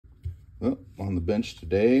Well, on the bench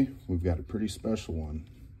today, we've got a pretty special one.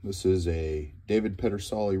 This is a David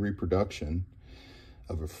Pedersoli reproduction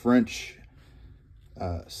of a French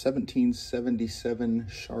 1777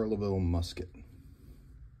 Charleville musket.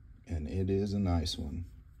 And it is a nice one.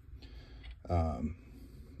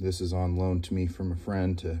 This is on loan to me from a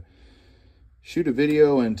friend to shoot a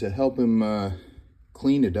video and to help him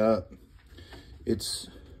clean it up.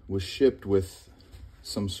 Was shipped with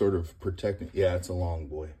some sort of protecting, yeah, it's a long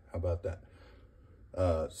boy. How about that?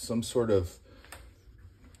 Some sort of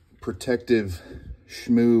protective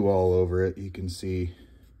schmoo all over it. You can see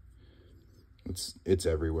it's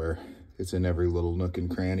everywhere. It's in every little nook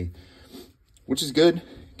and cranny, which is good.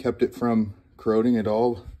 Kept it from corroding at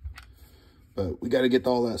all, but we got to get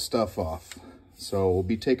all that stuff off. So we'll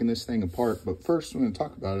be taking this thing apart, but first I'm going to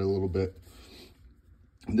talk about it a little bit.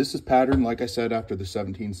 This is patterned, like I said, after the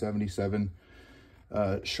 1777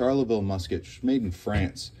 Charleville musket, made in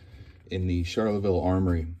France in the Charleville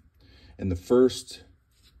Armory. And the first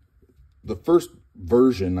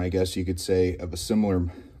version, I guess you could say, of a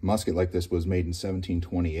similar musket like this was made in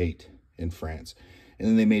 1728 in France. And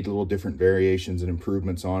then they made little different variations and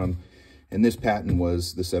improvements on them. And this patent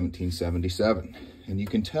was the 1777. And you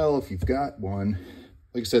can tell if you've got one,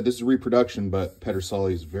 like I said, this is a reproduction, but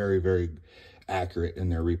Pedersoli is very, very accurate in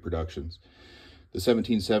their reproductions. The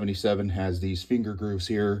 1777 has these finger grooves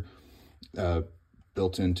here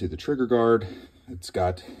built into the trigger guard. It's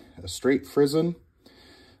got a straight frizzen.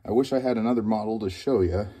 I wish I had another model to show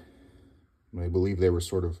you. I believe they were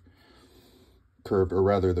sort of curved, or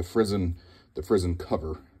rather the frizzen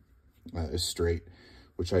cover is straight,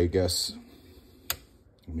 which I guess,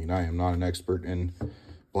 I mean, I am not an expert in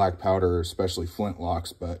black powder, especially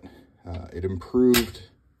flintlocks, but it improved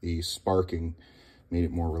the sparking, made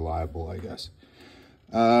it more reliable, I guess.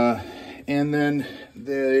 And then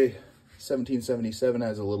the 1777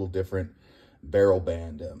 has a little different barrel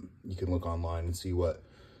band. You can look online and see what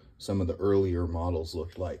some of the earlier models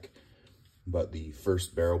looked like, but the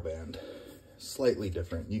first barrel band, slightly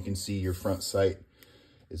different. You can see your front sight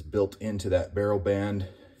is built into that barrel band,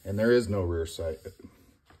 and there is no rear sight.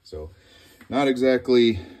 So not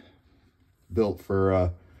exactly built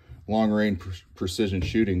for long-range precision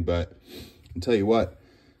shooting, but I'll tell you what,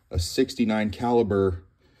 a 69 caliber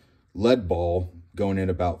lead ball going in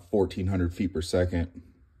about 1,400 feet per second,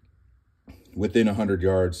 within 100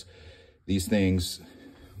 yards, these things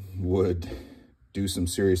would do some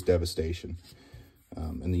serious devastation.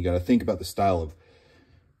 And you got to think about the style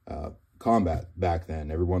of combat back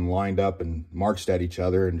then. Everyone lined up and marched at each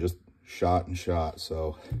other and just shot and shot,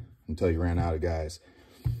 so until you ran out of guys.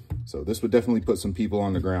 So this would definitely put some people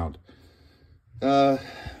on the ground.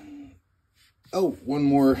 Oh, one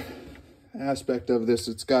more aspect of this.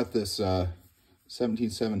 It's got this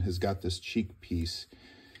 17.7 has got this cheek piece.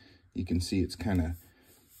 You can see it's kind of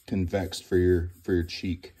convexed for your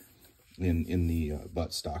cheek in the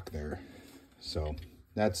buttstock there. So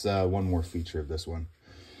that's one more feature of this one.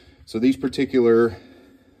 So this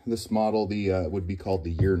model, would be called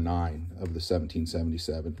the year 9 of the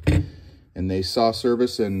 1777, and they saw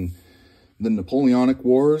service in the Napoleonic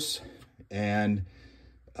Wars and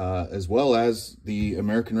as well as the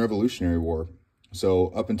American Revolutionary War. So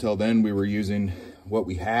up until then, we were using what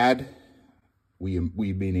we had, we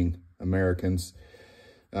meaning Americans,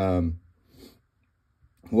 what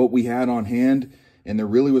we had on hand, and there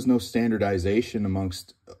really was no standardization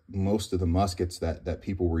amongst most of the muskets that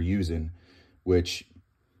people were using, which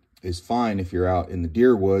is fine if you're out in the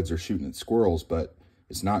deer woods or shooting at squirrels, but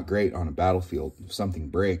it's not great on a battlefield. If something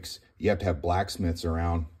breaks, you have to have blacksmiths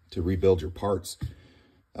around to rebuild your parts.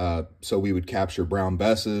 So we would capture brown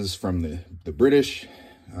besses from the British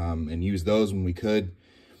and use those when we could.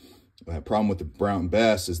 The problem with the brown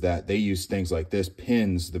bess is that they use things like this,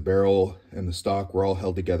 pins. The barrel and the stock were all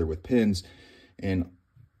held together with pins, and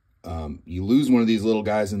you lose one of these little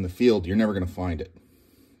guys in the field, you're never going to find it.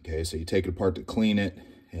 Okay, so you take it apart to clean it,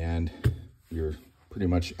 and you're pretty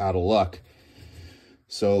much out of luck.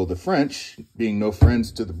 So the French, being no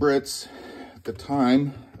friends to the Brits at the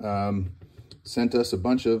time, sent us a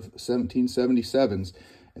bunch of 1777s,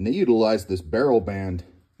 and they utilized this barrel band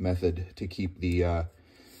method to keep the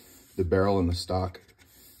barrel and the stock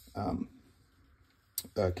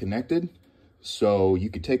connected, so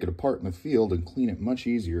you could take it apart in the field and clean it much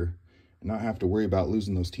easier and not have to worry about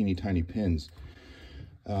losing those teeny tiny pins.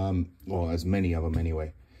 Well, as many of them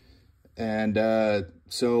anyway. And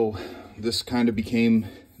so this kind of became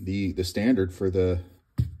the standard for the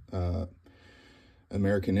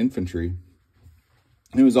American infantry.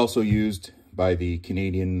 It was also used by the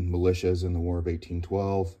Canadian militias in the War of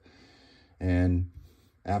 1812. And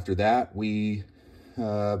after that, we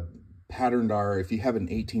patterned our, if you have an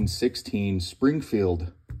 1816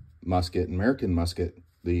 Springfield musket, American musket,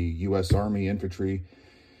 the U.S. Army Infantry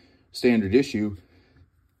standard issue,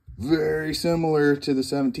 very similar to the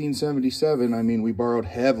 1777. I mean, we borrowed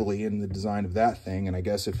heavily in the design of that thing, and I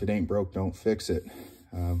guess if it ain't broke, don't fix it,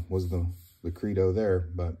 was the credo there.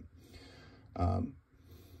 But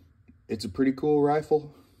it's a pretty cool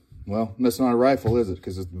rifle. Well, that's not a rifle, is it?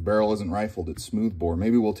 Because the barrel isn't rifled, it's smooth bore.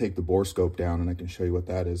 Maybe we'll take the bore scope down and I can show you what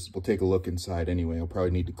that is. We'll take a look inside anyway. I'll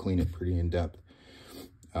probably need to clean it pretty in depth.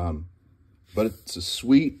 But it's a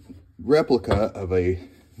sweet replica of a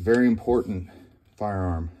very important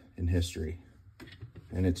firearm in history.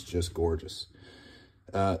 And it's just gorgeous.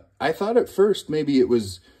 I thought at first maybe it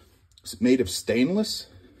was made of stainless,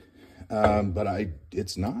 but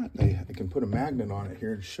it's not. I can put a magnet on it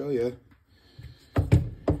here to show you.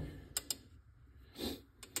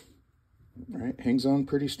 All right, hangs on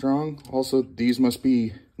pretty strong. Also, these must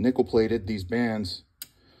be nickel plated, these bands.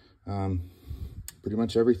 Pretty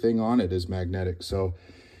much everything on it is magnetic. So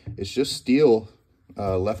it's just steel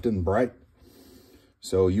left in bright.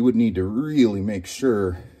 So you would need to really make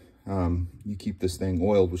sure you keep this thing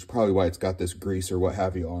oiled, which is probably why it's got this grease or what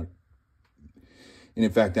have you on it. And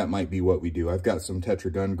in fact, that might be what we do. I've got some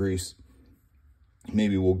Tetra gun grease.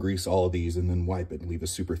 Maybe we'll grease all of these and then wipe it and leave a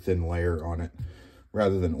super thin layer on it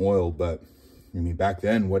rather than oil. But I mean, back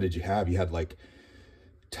then, what did you have? You had like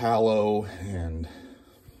tallow and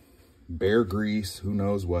bear grease, who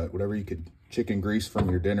knows what, whatever you could, chicken grease from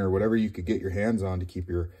your dinner, whatever you could get your hands on to keep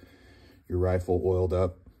your rifle oiled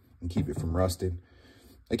up and keep it from rusting.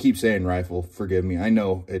 I keep saying rifle, forgive me. I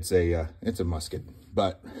know it's a musket,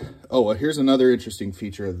 but oh, here's another interesting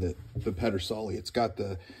feature of the Pedersoli. It's got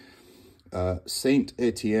the Saint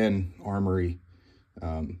Etienne Armory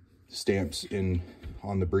stamps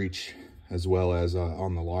on the breech as well as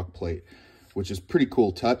on the lock plate, which is pretty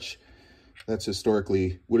cool touch. That's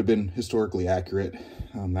would have been historically accurate.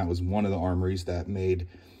 That was one of the armories that made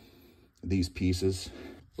these pieces.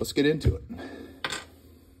 Let's get into it.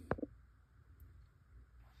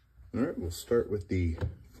 All right, we'll start with the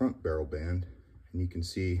front barrel band, and you can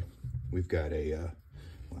see we've got a,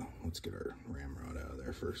 well, let's get our ramrod out of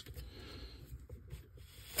there first.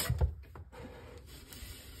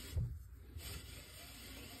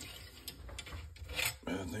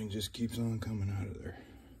 That thing just keeps on coming out of there.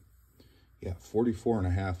 Yeah,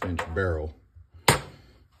 44.5-inch barrel,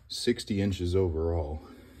 60 inches overall.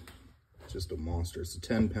 Just a monster. It's a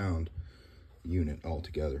 10-pound unit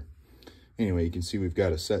altogether. Anyway, you can see we've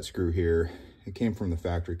got a set screw here. It came from the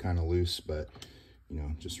factory kind of loose, but you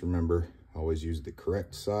know, just remember, always use the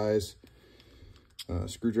correct size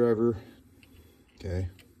screwdriver. Okay,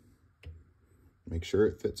 make sure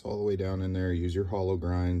it fits all the way down in there. Use your hollow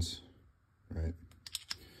grinds, right?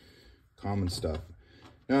 Common stuff.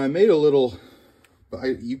 Now I made a little,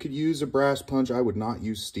 you could use a brass punch. I would not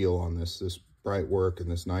use steel on this bright work and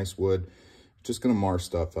this nice wood. Just gonna mar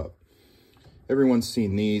stuff up. Everyone's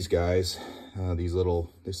seen these guys, these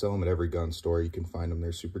little, they sell them at every gun store. You can find them,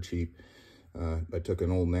 they're super cheap. I took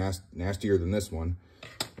an old nastier than this one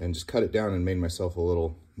and just cut it down and made myself a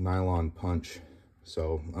little nylon punch.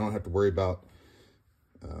 So I don't have to worry about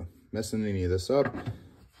messing any of this up.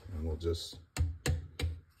 And we'll just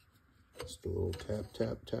a little tap,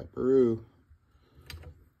 tap, tap-a-roo.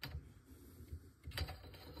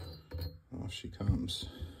 Off she comes.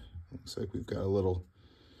 Looks like we've got a little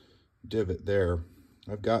divot there.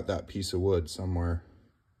 I've got that piece of wood somewhere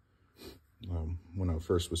when I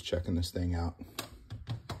first was checking this thing out.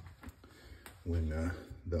 When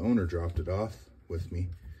the owner dropped it off with me,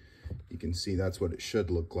 you can see that's what it should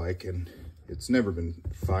look like, and it's never been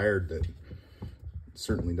fired. That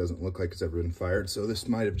certainly doesn't look like it's ever been fired, so this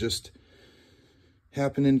might have just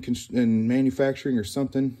happened in manufacturing or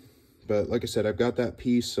something. But like I said, I've got that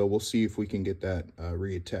piece, so we'll see if we can get that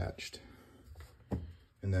reattached.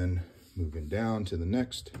 And then moving down to the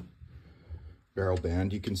next barrel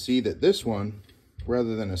band, you can see that this one,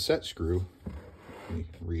 rather than a set screw, let me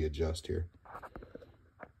readjust here.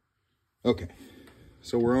 Okay,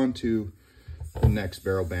 so we're on to the next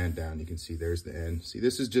barrel band down. You can see there's the end. See,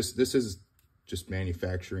 this is just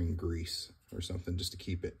manufacturing grease or something just to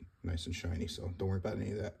keep it nice and shiny, so don't worry about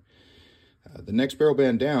any of that. The next barrel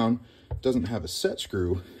band down doesn't have a set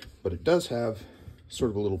screw, but it does have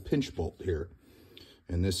sort of a little pinch bolt here.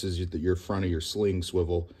 And this is your front of your sling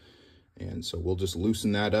swivel. And so we'll just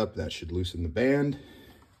loosen that up. That should loosen the band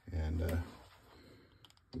and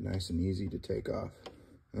be nice and easy to take off.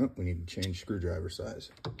 Oh, we need to change screwdriver size.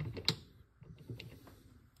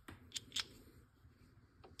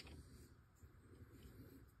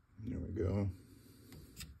 There we go.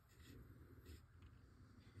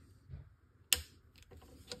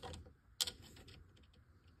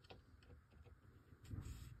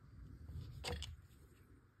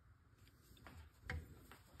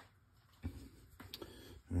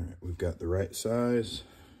 got the right size.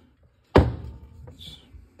 Let's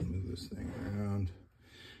move this thing around.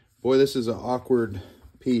 Boy, this is an awkward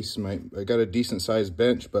piece. I got a decent sized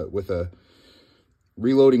bench, but with a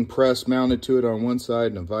reloading press mounted to it on one side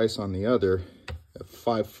and a vise on the other, a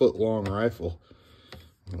 5-foot long rifle.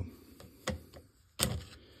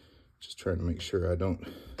 Just trying to make sure I don't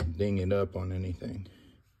ding it up on anything.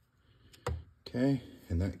 Okay,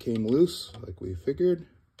 and that came loose like we figured.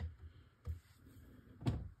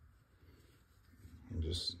 And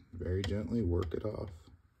just very gently work it off.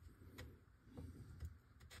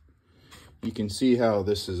 You can see how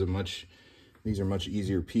this is these are much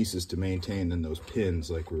easier pieces to maintain than those pins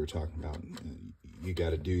like we were talking about. You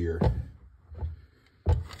got to do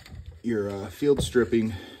your field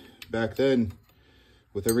stripping. Back then,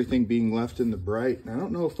 with everything being left in the bright, I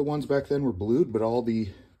don't know if the ones back then were blued, but all the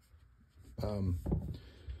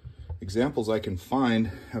examples I can find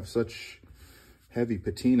have such heavy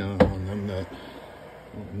patina on them that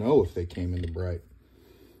I don't know if they came in the bright.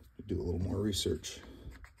 Do a little more research.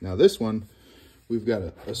 Now this one, we've got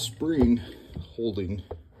a spring holding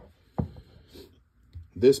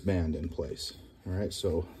this band in place. All right,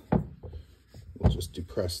 so we'll just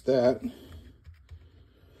depress that.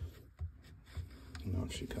 And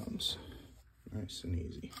out she comes, nice and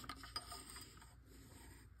easy.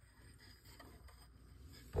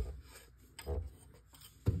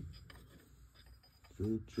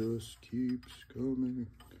 It just keeps coming.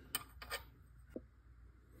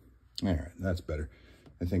 All right, that's better.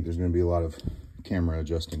 I think there's going to be a lot of camera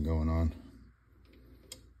adjusting going on.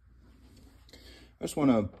 I just want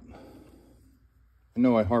to, I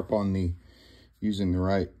know I harp on using the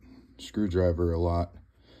right screwdriver a lot.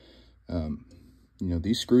 You know,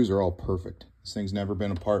 these screws are all perfect. This thing's never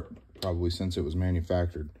been apart probably since it was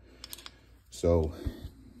manufactured. So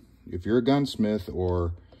if you're a gunsmith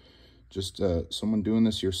or just someone doing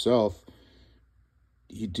this yourself,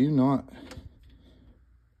 you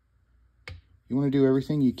want to do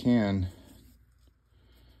everything you can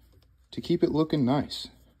to keep it looking nice.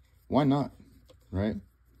 Why not, right?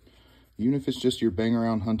 Even if it's just your bang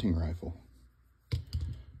around hunting rifle.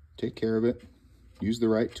 Take care of it. Use the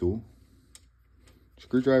right tool.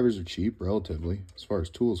 Screwdrivers are cheap, relatively, as far as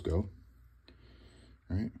tools go.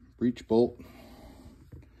 All right, breech bolt.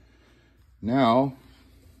 Now,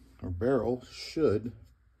 our barrel should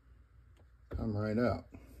come right out.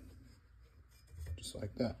 Just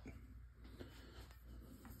like that.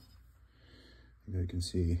 You can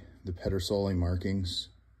see the Pedersoli markings.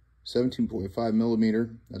 17.5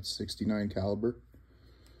 millimeter, that's 69 caliber.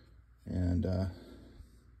 And the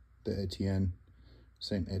Etienne,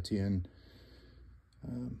 St. Etienne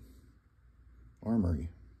armory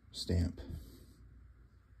stamp.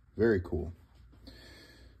 Very cool.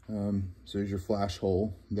 So there's your flash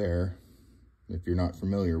hole there. If you're not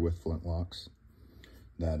familiar with flintlocks,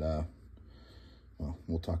 that, well,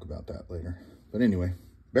 we'll talk about that later. But anyway,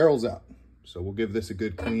 barrel's out. So we'll give this a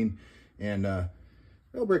good clean, and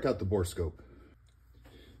I'll break out the bore scope.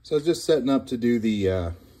 So I was just setting up to do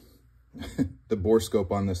the the bore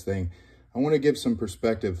scope on this thing. I want to give some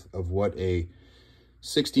perspective of what a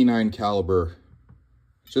 69 caliber,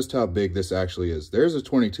 just how big this actually is. There's a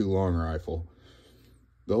 22 long rifle.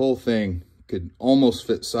 The whole thing could almost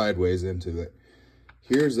fit sideways into it.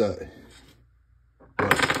 Here's what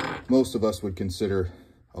most of us would consider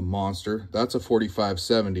a monster. That's a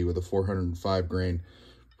 45-70 with a 405 grain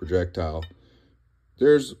projectile.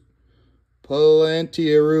 There's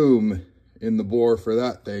plenty of room in the bore for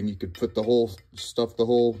that thing. You could put stuff the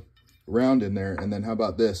whole round in there. And then how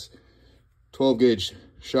about this? 12 gauge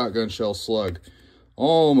shotgun shell slug.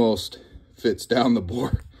 Almost fits down the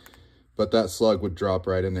bore, but that slug would drop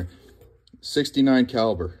right in there. 69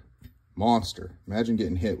 caliber, monster. Imagine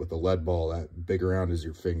getting hit with a lead ball that big around as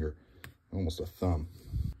your finger, almost a thumb.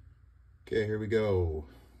 Okay, here we go.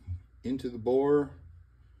 Into the bore.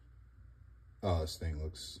 Oh, this thing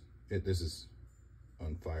looks, this is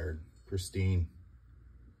unfired, pristine.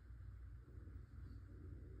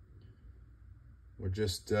 We're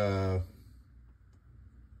just, I'm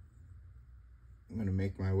gonna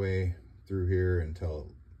make my way through here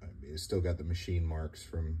until it's still got the machine marks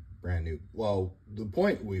from brand new. Well, the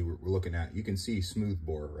point we were looking at, you can see smooth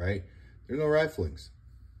bore, right? There's no riflings.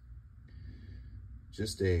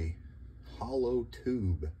 Just a hollow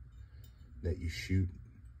tube that you shoot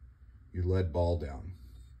your lead ball down.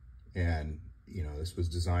 And, you know, this was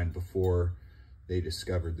designed before they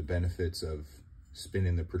discovered the benefits of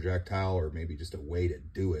spinning the projectile, or maybe just a way to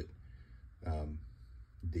do it.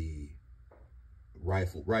 The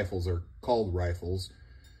rifles are called rifles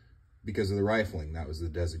because of the rifling. That was the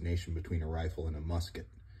designation between a rifle and a musket.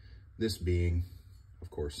 This being of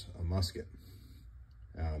course, a musket.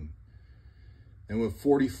 And with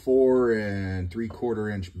 44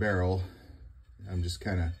 3/4 inch barrel, I'm just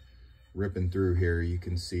kind of ripping through here. You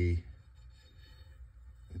can see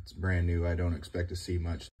it's brand new. I don't expect to see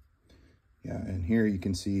much. Yeah, and here you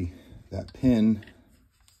can see that pin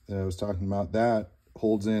that I was talking about. That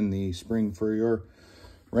holds in the spring for your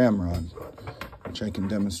ramrod, which I can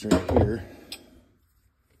demonstrate here.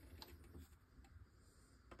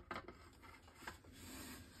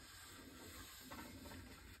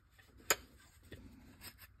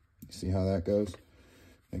 See how that goes?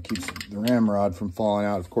 It keeps the ramrod from falling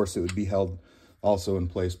out. Of course, it would be held also in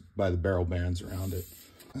place by the barrel bands around it.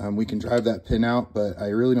 We can drive that pin out, but I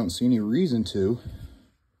really don't see any reason to.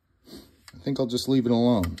 I think I'll just leave it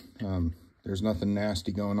alone. There's nothing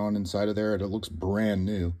nasty going on inside of there. It looks brand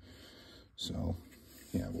new. So,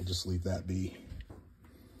 yeah, we'll just leave that be.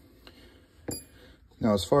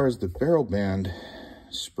 Now, as far as the barrel band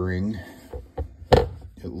spring,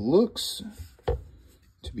 it looks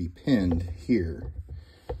to be pinned here.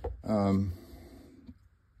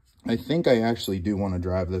 I think I actually do want to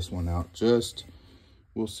drive this one out. Just,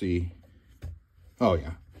 we'll see. Oh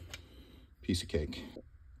yeah, piece of cake.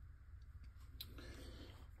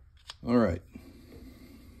 All right.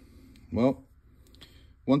 Well,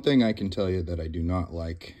 one thing I can tell you that I do not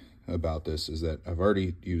like about this is that I've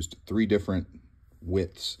already used 3 different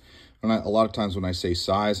widths. A lot of times when I say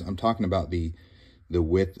size, I'm talking about the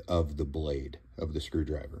width of the blade of the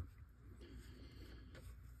screwdriver.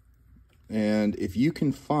 And if you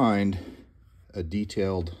can find a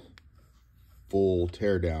detailed full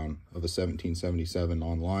teardown of a 1777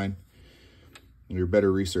 online, you're a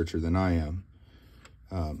better researcher than I am.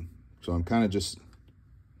 So I'm kind of just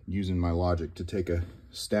using my logic to take a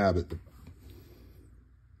stab at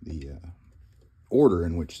the order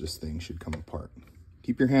in which this thing should come apart.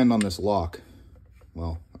 Keep your hand on this lock.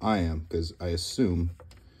 Well, I am, because I assume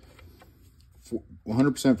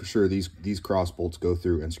 100% for sure these cross bolts go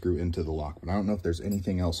through and screw into the lock, but I don't know if there's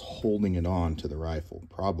anything else holding it on to the rifle.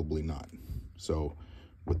 Probably not. So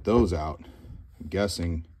with those out, I'm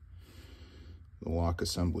guessing the lock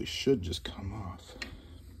assembly should just come off.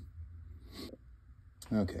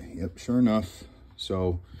 Okay, yep, sure enough.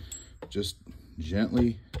 So just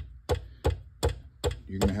gently,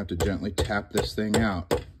 you're gonna have to gently tap this thing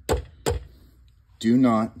out. Do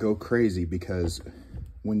not go crazy, because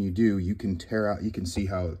when you do, you can tear out, you can see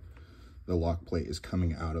how the lock plate is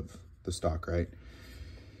coming out of the stock, right?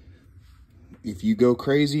 If you go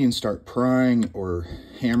crazy and start prying or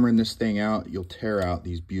hammering this thing out, you'll tear out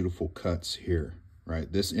these beautiful cuts here,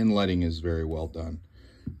 right? This inletting is very well done.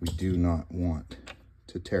 We do not want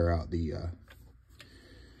to tear out the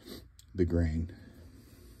grain.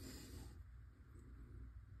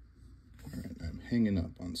 All right, I'm hanging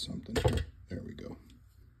up on something here. There we go.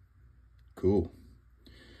 Cool.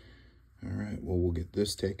 All right, well, we'll get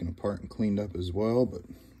this taken apart and cleaned up as well, but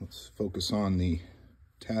let's focus on the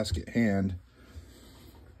task at hand.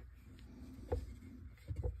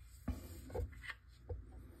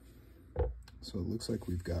 So it looks like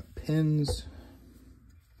we've got pins.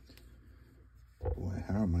 Boy,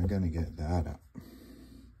 how am I gonna get that out?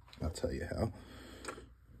 I'll tell you how.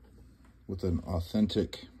 With an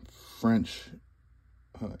authentic French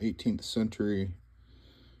 18th century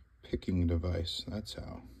picking device, that's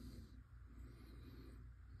how.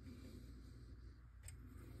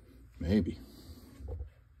 Maybe.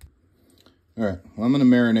 All right, well, I'm gonna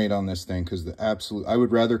marinate on this thing, because I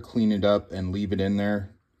would rather clean it up and leave it in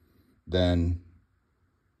there than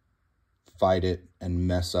fight it and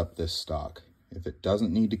mess up this stock. If it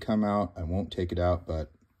doesn't need to come out, I won't take it out,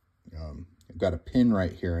 but I've got a pin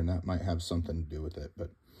right here, and that might have something to do with it.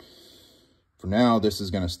 But for now, this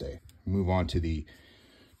is gonna stay. Move on to the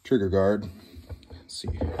trigger guard. Let's see,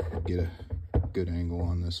 get a good angle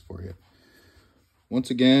on this for you. Once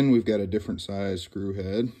again, we've got a different size screw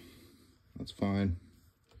head. That's fine.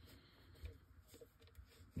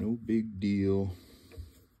 No big deal.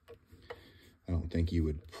 I don't think you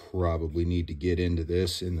would probably need to get into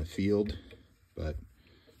this in the field, but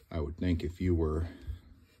I would think if you were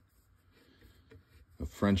a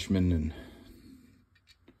Frenchman and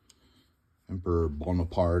Emperor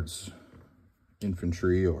Bonaparte's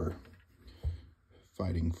infantry, or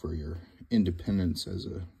fighting for your independence as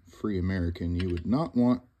a free American, you would not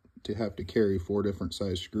want to have to carry 4 different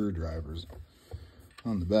size screwdrivers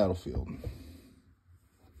on the battlefield.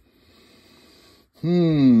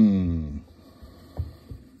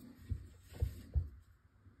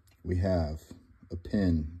 We have a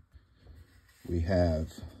pin. We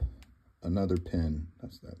have another pin.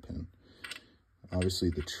 That's that pin.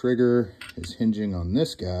 Obviously the trigger is hinging on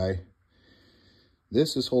this guy.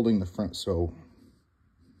 This is holding the front, so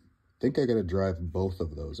I think I got to drive both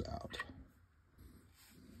of those out.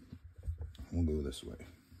 We'll go this way.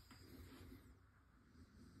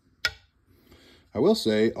 I will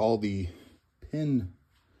say all the pin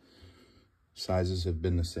sizes have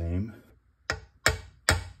been the same.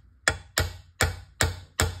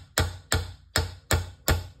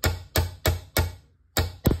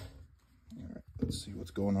 Let's see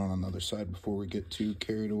what's going on the other side before we get too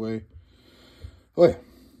carried away. Oh yeah,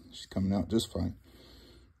 she's coming out just fine.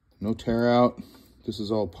 No tear out. This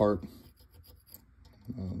is all part,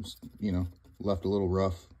 you know, left a little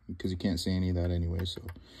rough because you can't see any of that anyway. So,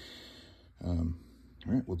 all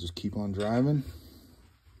right, we'll just keep on driving.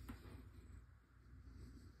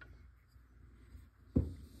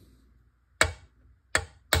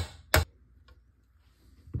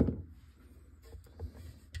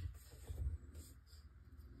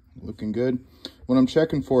 Looking good. What I'm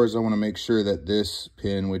checking for is I want to make sure that this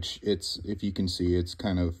pin, which it's, if you can see, it's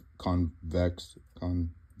kind of convexed,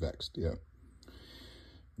 yeah,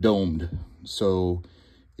 domed. So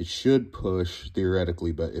it should push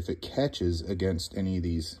theoretically, but if it catches against any of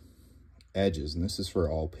these edges, and this is for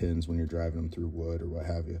all pins when you're driving them through wood or what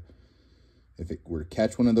have you, if it were to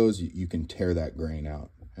catch one of those, you can tear that grain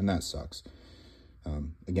out, and that sucks.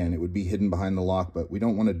 Again, it would be hidden behind the lock, but we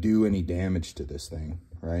don't want to do any damage to this thing,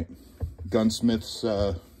 right? Gunsmith's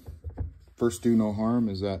first do no harm.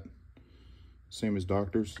 Is that same as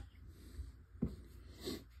doctors?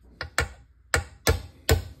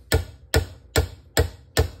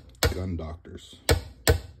 Gun doctors.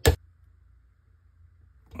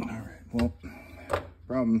 All right, well,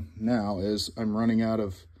 problem now is I'm running out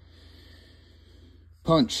of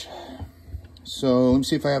punch. So let me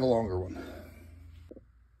see if I have a longer one.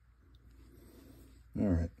 All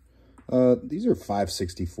right. These are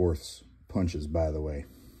 5/64 punches, by the way.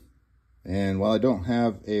 And while I don't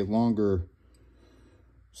have a longer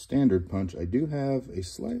standard punch, I do have a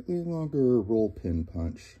slightly longer roll pin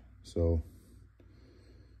punch. So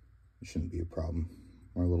it shouldn't be a problem.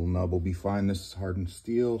 Our little nub will be fine. This is hardened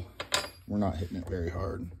steel. We're not hitting it very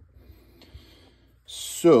hard.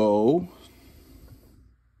 So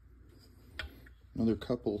another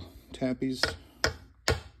couple tappies.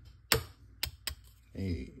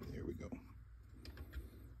 Hey, there we go.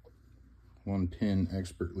 One pin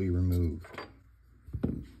expertly removed.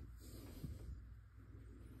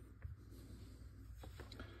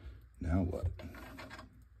 Now what?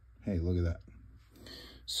 Hey, look at that.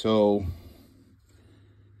 So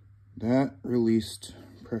that released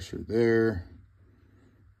pressure there,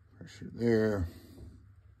 pressure there.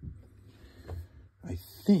 I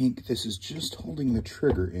think this is just holding the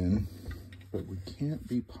trigger in, but we can't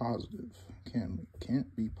be positive.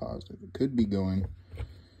 Can't be positive. It could be going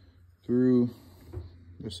through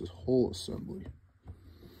this whole assembly.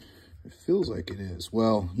 It feels like it is.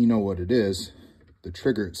 Well, you know what it is. The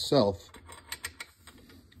trigger itself.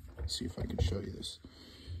 Let's see if I can show you this.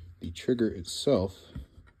 The trigger itself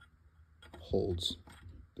holds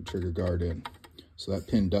the trigger guard in. So that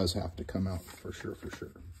pin does have to come out for sure, for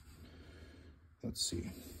sure. Let's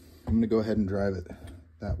see. I'm going to go ahead and drive it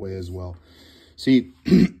that way as well. See,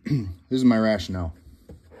 this is my rationale.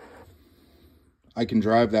 I can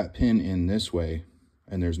drive that pin in this way,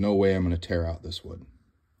 and there's no way I'm going to tear out this wood,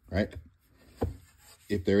 right?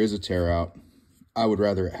 If there is a tear out, I would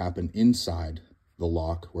rather it happen inside the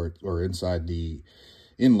lock or inside the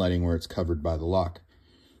inletting where it's covered by the lock.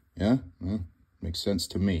 Yeah, well, makes sense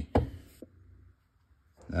to me.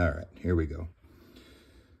 All right, here we go.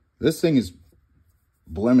 This thing is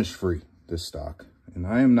blemish free, this stock. And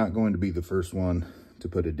I am not going to be the first one to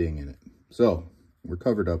put a ding in it. So we're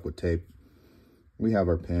covered up with tape. We have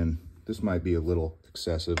our pin. This might be a little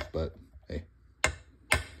excessive, but hey.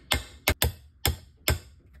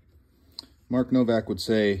 Mark Novak would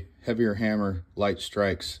say, heavier hammer, light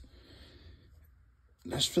strikes.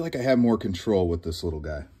 I just feel like I have more control with this little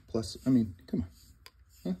guy. Plus, I mean, come on.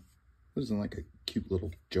 Huh? What isn't like a cute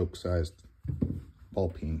little joke-sized ball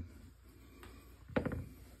peen?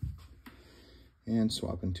 And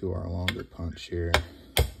swap into our longer punch here.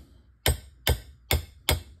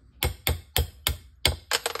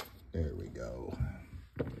 There we go.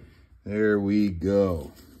 There we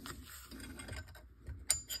go.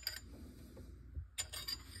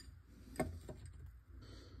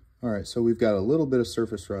 All right, so we've got a little bit of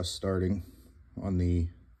surface rust starting on the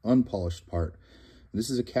unpolished part. This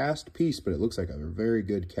is a cast piece, but it looks like a very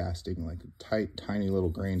good casting, like a tight, tiny little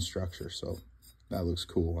grain structure. So that looks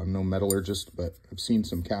cool. I'm no metallurgist, but I've seen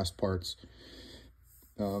some cast parts.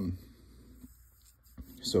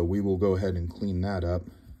 So we will go ahead and clean that up.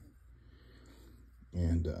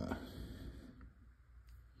 And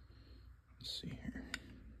Let's see here.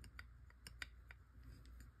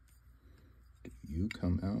 Do you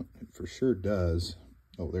come out? It for sure does.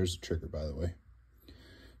 Oh, there's a trigger, by the way.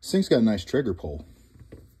 This thing's got a nice trigger pull.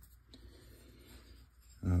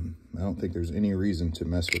 I don't think there's any reason to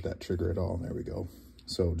mess with that trigger at all. There we go.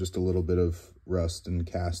 So just a little bit of rust and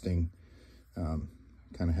casting.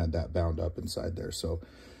 Kind of had that bound up inside there. So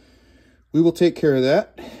we will take care of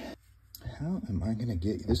that. How am I going to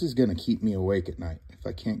get, this is going to keep me awake at night if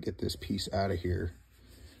I can't get this piece out of here.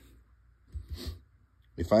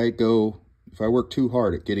 If I work too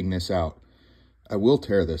hard at getting this out, I will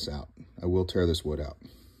tear this out. I will tear this wood out.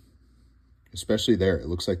 Especially there. It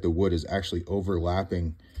looks like the wood is actually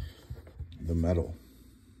overlapping the metal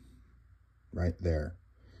right there.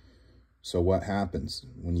 So what happens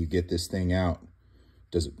when you get this thing out?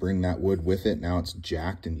 Does it bring that wood with it? Now it's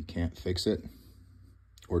jacked and you can't fix it?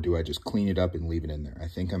 Or do I just clean it up and leave it in there? I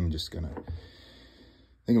think I'm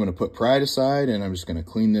gonna put pride aside and I'm just gonna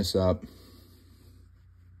clean this up,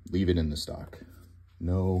 leave it in the stock.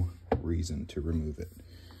 No reason to remove it.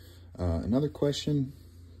 Another question,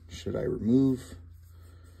 should I remove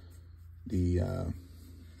the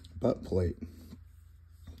butt plate?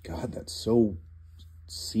 God, that's so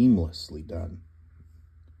seamlessly done.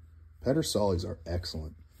 Pedersolis are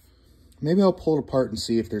excellent. Maybe I'll pull it apart and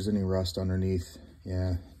see if there's any rust underneath.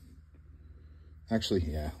 Yeah. Actually,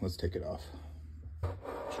 yeah, let's take it off.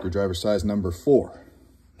 Screwdriver size number 4.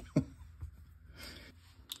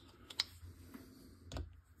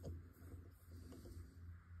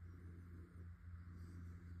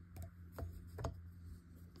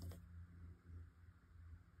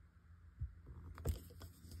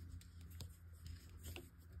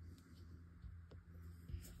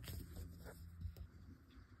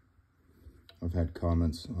 I've had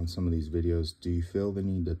comments on some of these videos. Do you feel the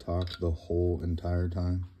need to talk the whole entire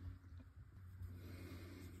time?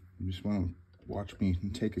 You just want to watch me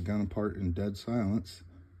take a gun apart in dead silence.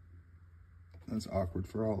 That's awkward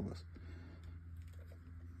for all of us.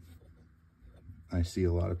 I see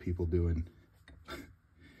a lot of people doing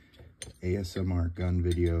ASMR gun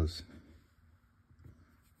videos.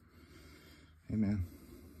 Hey man,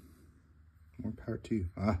 more power to you.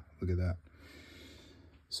 Ah, look at that.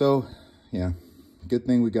 So, yeah, good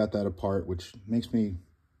thing we got that apart, which makes me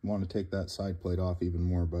want to take that side plate off even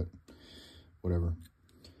more, but whatever.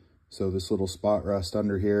 So this little spot rust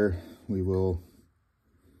under here, we will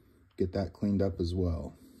get that cleaned up as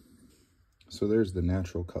well. So there's the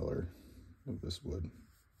natural color of this wood.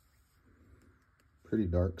 Pretty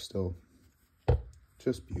dark still.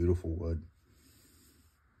 Just beautiful wood.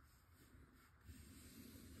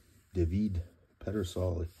 David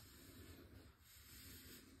Pedersoli.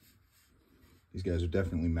 These guys are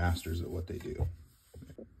definitely masters at what they do.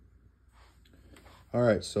 All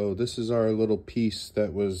right, so this is our little piece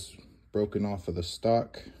that was broken off of the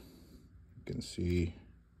stock. You can see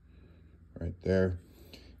right there.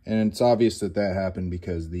 And it's obvious that that happened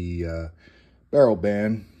because the barrel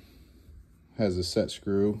band has a set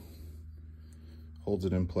screw, holds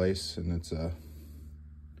it in place, and it's a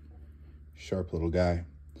sharp little guy.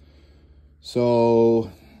 So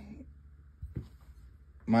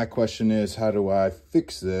my question is, how do I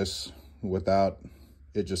fix this without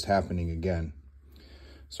it just happening again?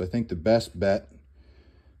 So I think the best bet,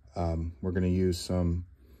 we're going to use some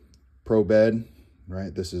Pro Bed,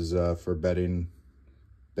 right? This is for bedding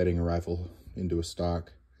a rifle into a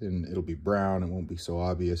stock, and it'll be brown. It won't be so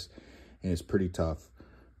obvious, and it's pretty tough.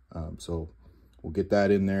 So we'll get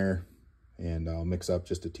that in there, and I'll mix up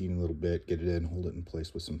just a teeny little bit, get it in, hold it in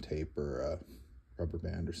place with some tape or a rubber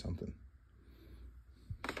band or something.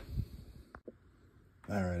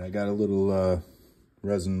 All right, I got a little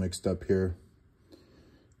resin mixed up here.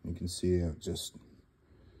 You can see I've just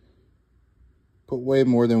put way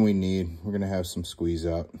more than we need. We're gonna have some squeeze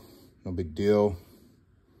out. No big deal.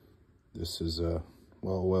 This is a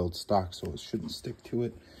well-oiled stock, so it shouldn't stick to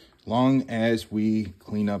it, long as we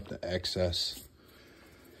clean up the excess.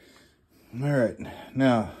 All right,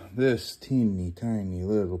 now this teeny tiny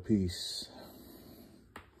little piece.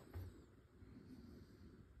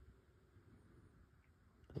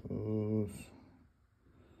 Goes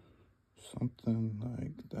something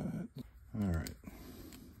like that. All right,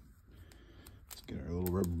 let's get our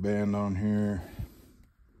little rubber band on here.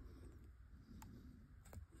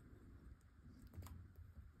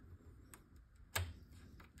 I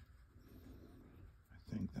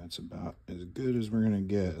think that's about as good as we're gonna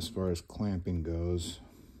get as far as clamping goes.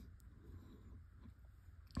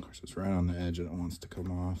 Of course, it's right on the edge and it wants to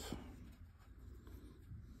come off.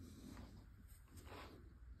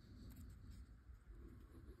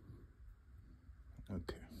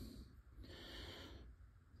 Okay.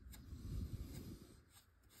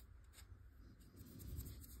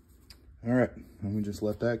 All right, let me just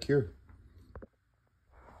let that cure.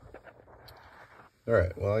 All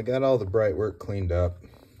right, well, I got all the bright work cleaned up.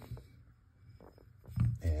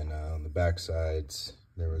 And on the back sides,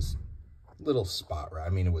 there was a little spot, right? I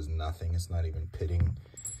mean, it was nothing. It's not even pitting.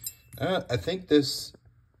 I think this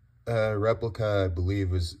replica, I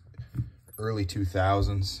believe, was early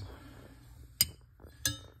 2000s.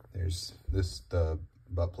 There's this, the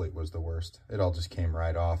butt plate was the worst. It all just came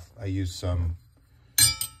right off. I used some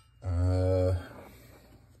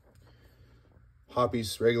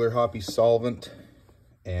regular Hoppy solvent.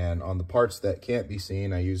 And on the parts that can't be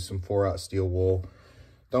seen, I used some 4/0 steel wool.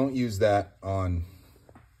 Don't use that on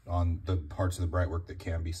the parts of the bright work that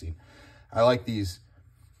can be seen. I like these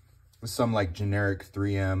with some like generic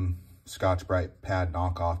 3M Scotch-Brite pad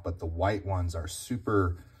knockoff, but the white ones are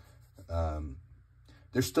super,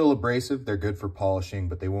 they're still abrasive. They're good for polishing,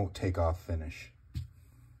 but they won't take off finish.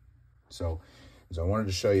 So I wanted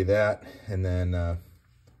to show you that. And then I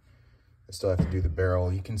still have to do the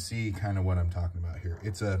barrel. You can see kind of what I'm talking about here.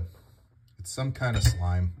 It's some kind of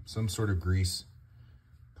slime, some sort of grease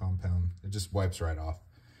compound. It just wipes right off.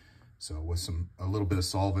 So with a little bit of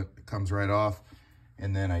solvent, it comes right off.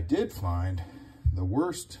 And then I did find the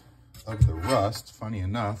worst of the rust, funny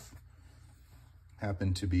enough,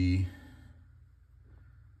 happened to be,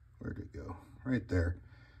 where'd it go? Right there.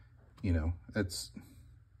 You know, it's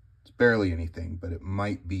barely anything, but it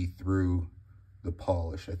might be through the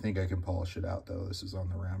polish. I think I can polish it out though. This is on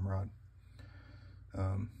the ramrod.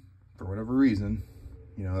 For whatever reason,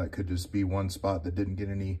 you know, that could just be one spot that didn't get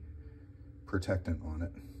any protectant on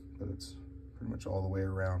it, but it's pretty much all the way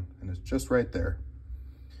around and it's just right there.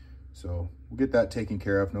 So we'll get that taken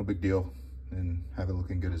care of, no big deal, and have it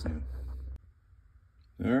looking good as new.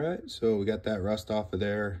 All right, so we got that rust off of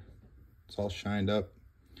there. It's all shined up,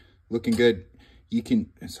 looking good. You can,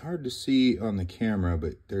 it's hard to see on the camera,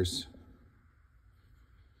 but there's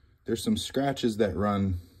some scratches that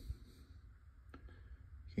run,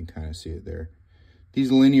 you can kind of see it there.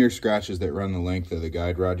 These linear scratches that run the length of the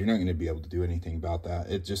guide rod, you're not going to be able to do anything about that.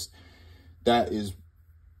 It just, that is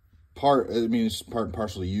part, I mean, it's part and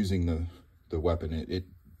parcel using the weapon. It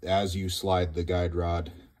as you slide the guide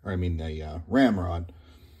rod, or I mean the ramrod,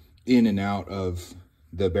 in and out of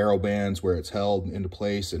the barrel bands where it's held into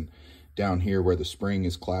place, and down here where the spring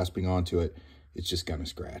is clasping onto it, it's just gonna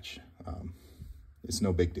scratch. It's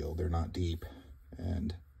no big deal. They're not deep,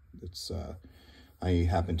 and it's I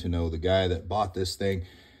happen to know the guy that bought this thing,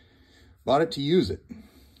 bought it to use it,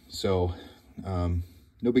 so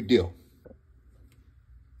no big deal.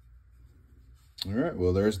 All right,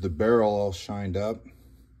 well, there's the barrel all shined up.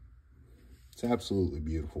 It's absolutely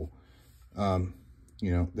beautiful.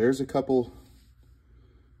 You know, there's a couple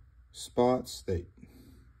spots that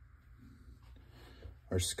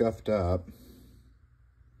are scuffed up.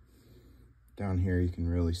 Down here, you can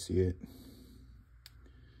really see it.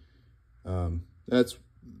 That's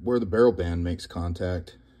where the barrel band makes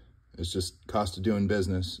contact. It's just cost of doing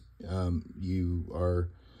business. You are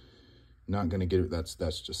not going to get it. That's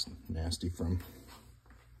just nasty from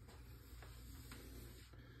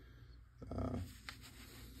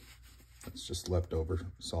that's just leftover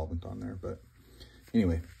solvent on there. But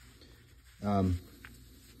anyway,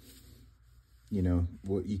 you know,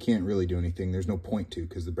 you can't really do anything. There's no point to,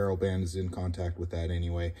 because the barrel band is in contact with that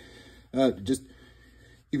anyway. Just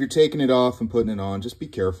if you're taking it off and putting it on, just be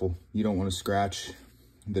careful. You don't want to scratch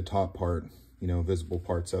the top part, you know, visible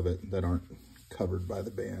parts of it that aren't covered by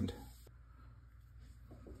the band.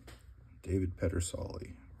 David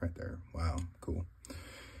Pedersoli right there. Wow, cool.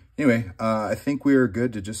 Anyway, I think we are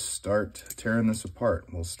good to just start tearing this apart.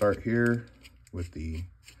 We'll start here with the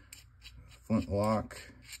flintlock.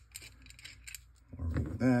 We'll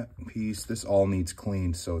remove that piece. This all needs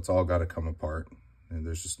cleaned, so it's all got to come apart. And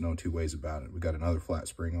there's just no two ways about it. We got another flat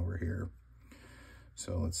spring over here.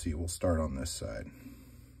 So let's see, we'll start on this side.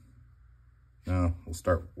 No,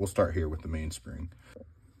 we'll start here with the main spring.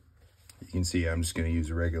 You can see I'm just going to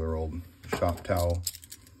use a regular old shop towel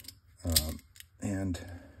and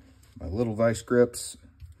my little vice grips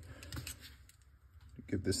to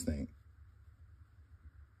give this thing,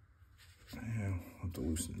 I'll have to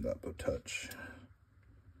loosen it up a touch.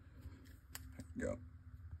 There we go.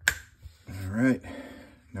 All right,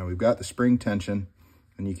 now we've got the spring tension,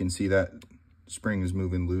 and you can see that spring is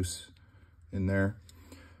moving loose in there.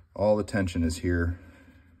 All the tension is here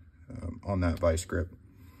on that vice grip.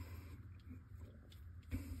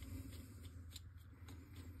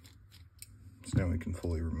 So now we can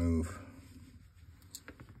fully remove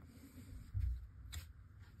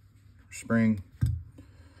spring,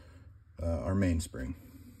 our main spring.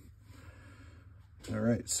 All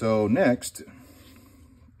right, so next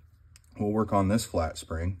we'll work on this flat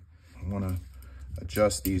spring. I want to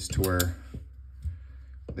adjust these to where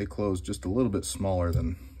they close just a little bit smaller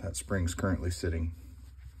than that spring's currently sitting.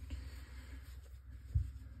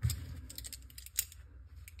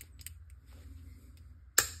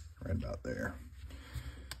 Right about there.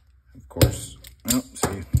 Of course, oh,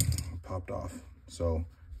 see, it popped off. So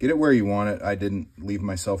get it where you want it. I didn't leave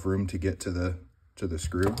myself room to get to the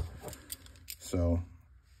screw. So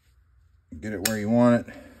get it where you want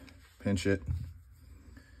it, pinch it,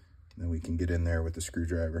 then we can get in there with the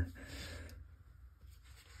screwdriver.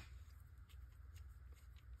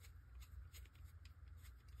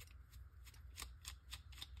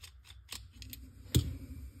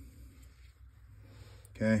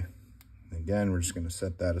 Okay, again, we're just going to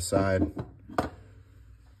set that aside.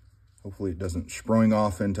 Hopefully it doesn't spring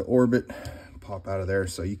off into orbit, pop out of there,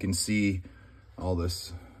 so you can see all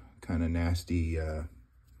this kind of nasty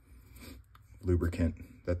lubricant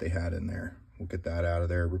that they had in there. We'll get that out of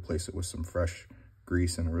there, replace it with some fresh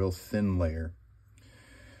grease and a real thin layer.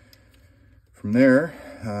 From there,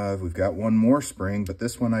 we've got one more spring, but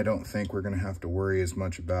this one I don't think we're going to have to worry as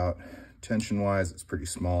much about. Tension-wise, it's pretty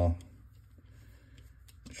small.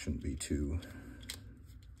 It shouldn't be too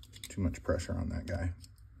much pressure on that guy.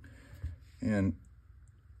 And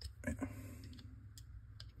it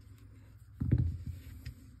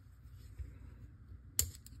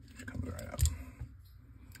comes right out.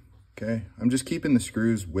 Okay, I'm just keeping the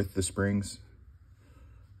screws with the springs.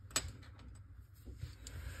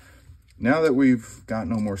 Now that we've got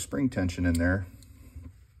no more spring tension in there,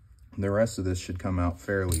 the rest of this should come out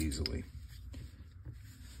fairly easily.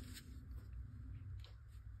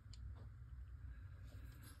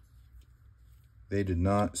 They did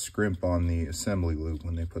not scrimp on the assembly loop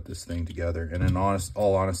when they put this thing together. And in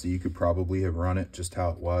all honesty, you could probably have run it just how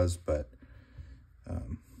it was, but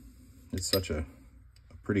it's such a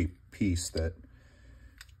pretty piece that,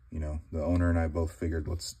 you know, the owner and I both figured,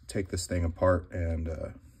 let's take this thing apart and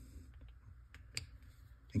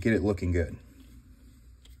get it looking good.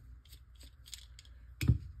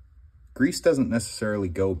 Grease doesn't necessarily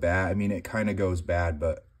go bad. I mean, it kind of goes bad,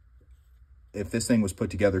 but if this thing was put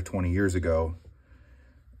together 20 years ago,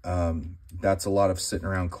 that's a lot of sitting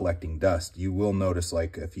around collecting dust. You will notice,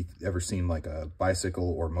 like, if you've ever seen like a bicycle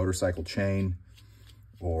or motorcycle chain,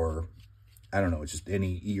 or I don't know, just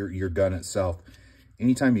any, your gun itself,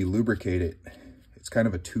 anytime you lubricate it, it's kind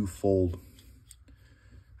of a twofold,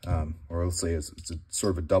 or let's say it's a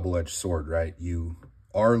sort of a double-edged sword, right? You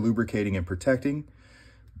are lubricating and protecting,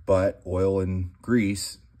 but oil and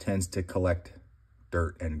grease tends to collect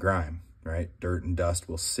dirt and grime, right? Dirt and dust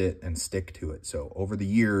will sit and stick to it. So over the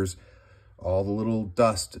years, all the little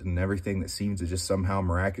dust and everything that seems to just somehow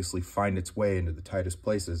miraculously find its way into the tightest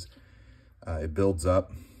places, it builds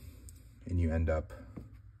up and you end up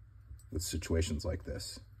with situations like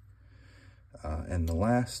this. And the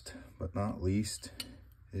last but not least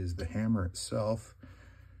is the hammer itself.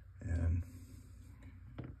 And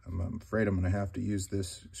I'm afraid I'm going to have to use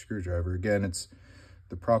this screwdriver. Again, it's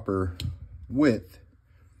the proper width,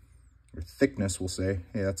 or thickness, we'll say.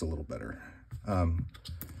 Hey, that's a little better.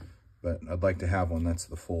 But I'd like to have one that's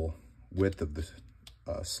the full width of the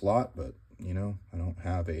slot, but, you know, I don't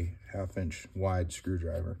have a 1/2-inch wide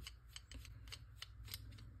screwdriver.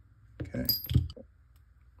 Okay.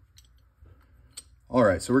 All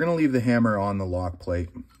right, so we're going to leave the hammer on the lock plate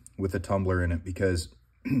with a tumbler in it because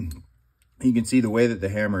you can see the way that the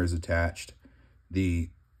hammer is attached. The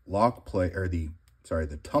lock plate, or the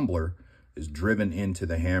tumbler is driven into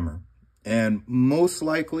the hammer. And most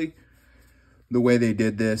likely, the way they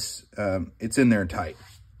did this, it's in there tight.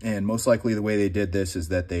 And most likely the way they did this is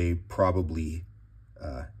that they probably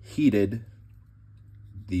heated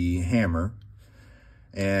the hammer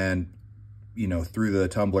and, you know, threw the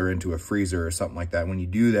tumbler into a freezer or something like that. When you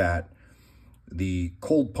do that, the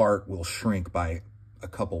cold part will shrink by a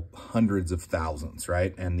couple hundreds of thousands,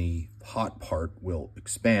 right? And the hot part will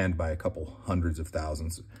expand by a couple hundreds of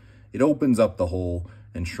thousands. It opens up the hole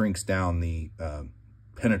and shrinks down the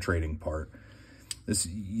penetrating part. This,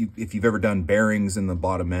 if you've ever done bearings in the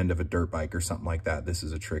bottom end of a dirt bike or something like that, this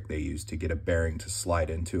is a trick they use to get a bearing to slide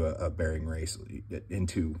into a bearing race,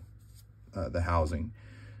 into the housing.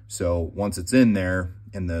 So once it's in there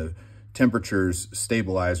and the temperatures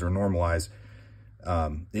stabilize or normalize,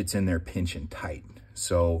 it's in there pinching tight.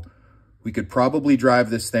 So we could probably drive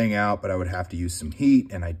this thing out, but I would have to use some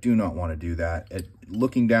heat, and I do not want to do that.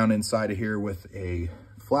 Looking down inside of here with a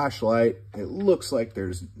flashlight, it looks like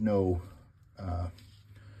there's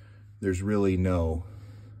really no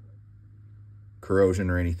corrosion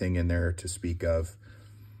or anything in there to speak of.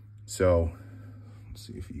 So let's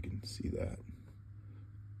see if you can see that.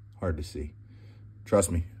 hard to see. Trust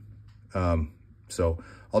me. So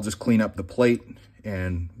I'll just clean up the plate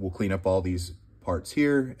and we'll clean up all these parts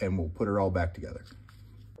here and we'll put it all back together.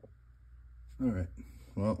 All right,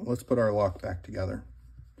 well, let's put our lock back together.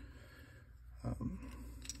 I'm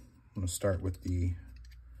gonna start with the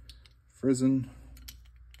frizzen.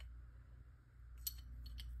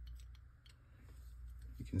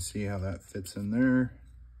 You can see how that fits in there.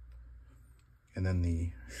 And then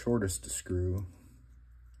the shortest screw.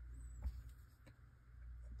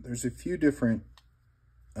 There's a few different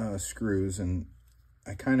screws, and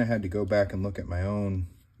I kind of had to go back and look at my own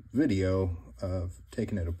video of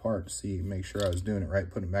taking it apart to see, make sure I was doing it right,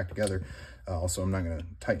 putting it back together. Also, I'm not going to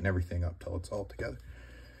tighten everything up till it's all together.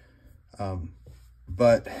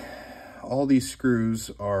 But all these screws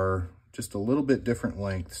are just a little bit different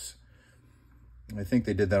lengths. I think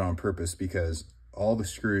they did that on purpose because all the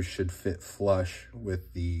screws should fit flush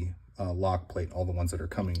with the lock plate, all the ones that are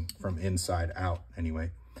coming from inside out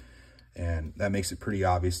anyway. And that makes it pretty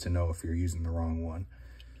obvious to know if you're using the wrong one.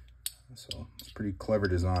 So it's a pretty clever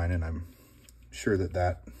design, and I'm sure that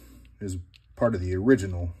that is part of the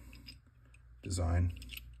original design.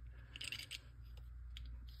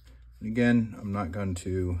 And again, I'm not going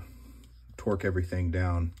to torque everything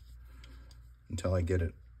down until I get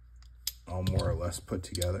it all more or less put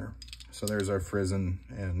together. So there's our frizzen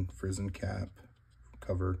and frizzen cap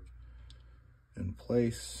cover in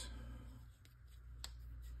place.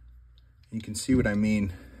 You can see what I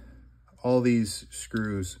mean. All these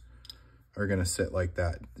screws are gonna sit like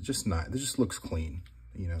that. It just looks clean.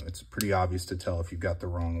 You know, it's pretty obvious to tell if you've got the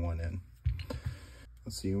wrong one in.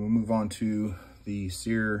 Let's see, we'll move on to the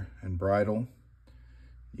sear and bridle.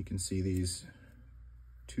 You can see these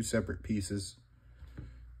two separate pieces.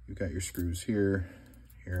 You've got your screws here.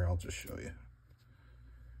 Here, I'll just show you.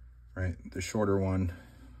 Right, the shorter one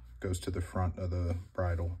goes to the front of the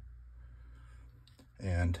bridle.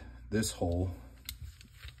 And this hole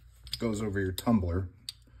goes over your tumbler.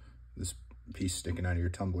 This piece sticking out of your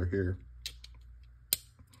tumbler here.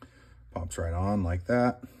 Pops right on like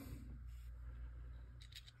that.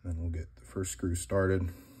 Then we'll get the first screw started.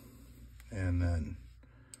 And then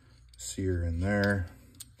sear in there.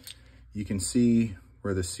 You can see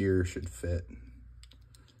where the sear should fit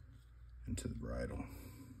into the bridle.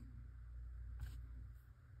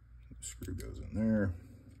 The screw goes in there.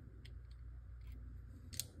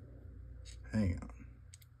 Hang on.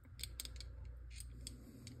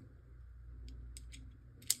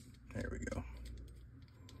 There we go.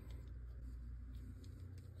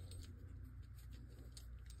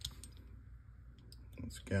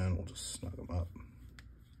 Once again, we'll just snug them up.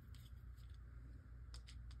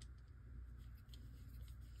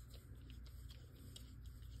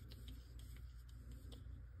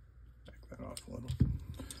 Back that off a little.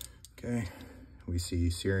 Okay, we see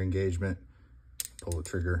sear engagement. Pull the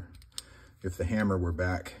trigger. If the hammer were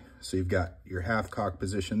back, so you've got your half cock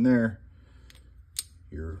position there,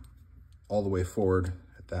 you're all the way forward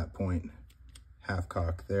at that point, half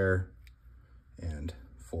cock there, and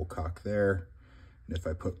full cock there. And if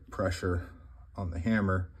I put pressure on the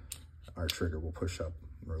hammer, our trigger will push up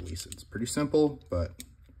and release it. It's pretty simple, but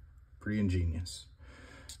pretty ingenious.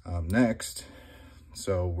 Next,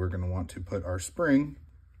 so we're gonna want to put our spring,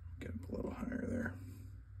 get up a little higher there.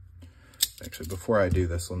 Actually, before I do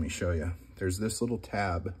this, let me show you. There's this little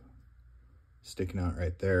tab sticking out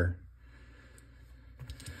right there.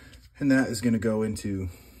 And that is gonna go into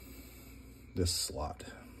this slot,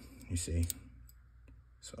 you see?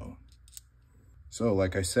 So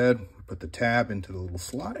like I said, we put the tab into the little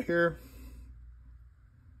slot here.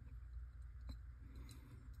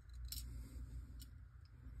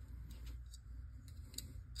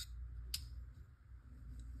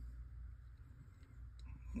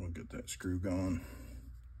 We'll get that screw going.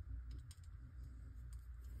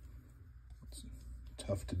 It's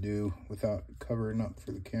tough to do without covering up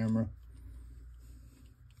for the camera.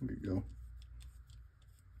 There you go.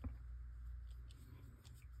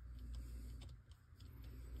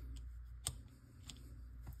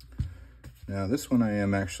 Now this one I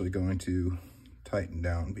am actually going to tighten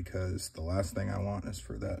down because the last thing I want is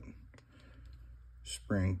for that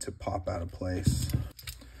spring to pop out of place.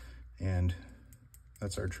 And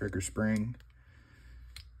that's our trigger spring,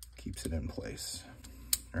 keeps it in place.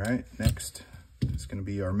 All right, next is gonna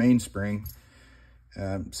be our main spring.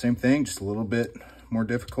 Same thing, just a little bit more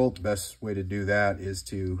difficult. The best way to do that is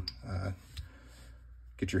to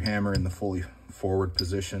get your hammer in the fully forward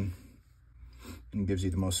position, and gives you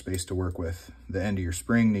the most space to work with. The end of your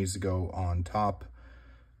spring needs to go on top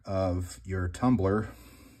of your tumbler,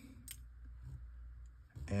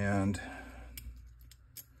 and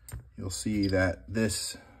you'll see that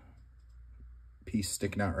this piece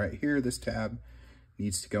sticking out right here. This tab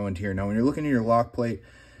needs to go into here. Now, when you're looking at your lock plate,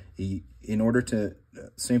 in order to,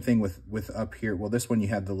 same thing with up here. Well, this one you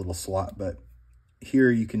had the little slot, but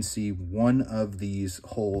here you can see one of these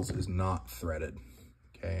holes is not threaded.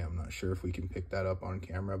 Okay, I'm not sure if we can pick that up on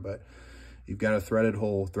camera, but you've got a threaded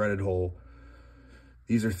hole.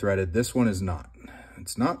 These are threaded. This one is not.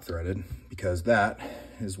 It's not threaded because that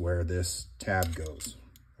is where this tab goes.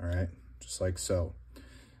 All right, just like so.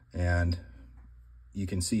 And you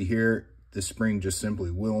can see here, the spring just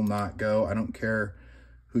simply will not go. I don't care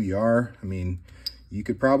who you are. I mean, you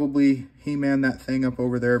could probably He-Man that thing up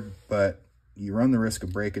over there, but you run the risk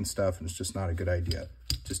of breaking stuff, and it's just not a good idea.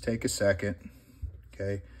 Just take a second,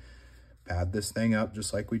 okay? Pad this thing up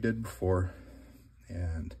just like we did before.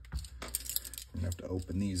 And we're gonna have to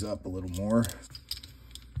open these up a little more.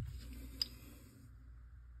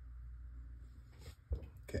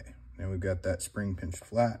 Okay, now we've got that spring pinched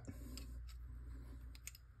flat.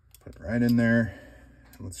 Put it right in there.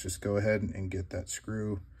 Let's just go ahead and get that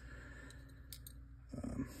screw.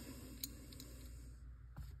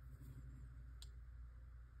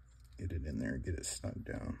 Get it in there, get it snug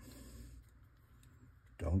down.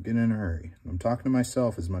 Don't get in a hurry. I'm talking to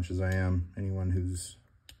myself as much as I am anyone who's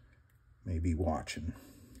maybe watching.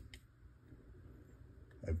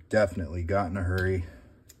 I've definitely gotten in a hurry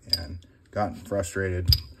and gotten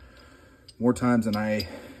frustrated more times than I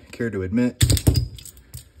care to admit.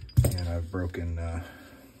 And I've broken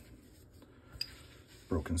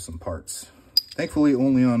some parts. Thankfully,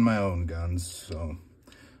 only on my own guns. So,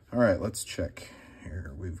 all right, let's check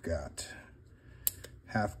here. We've got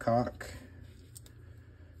half cock,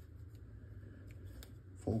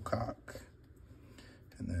 full cock,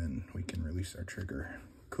 and then we can release our trigger.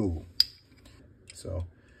 Cool. So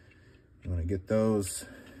you want to get those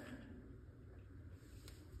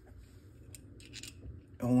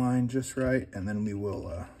aligned just right, and then we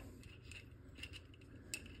will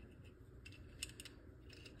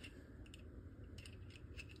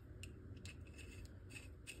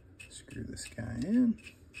screw this guy in.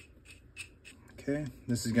 Okay,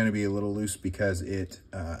 this is going to be a little loose because it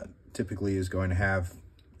typically is going to have,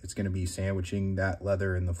 it's going to be sandwiching that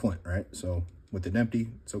leather in the flint, right? So with it empty,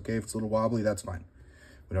 it's okay if it's a little wobbly, that's fine.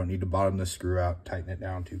 We don't need to bottom the screw out, tighten it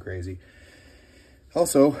down too crazy.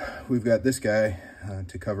 Also, we've got this guy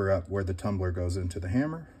to cover up where the tumbler goes into the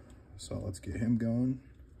hammer. So let's get him going.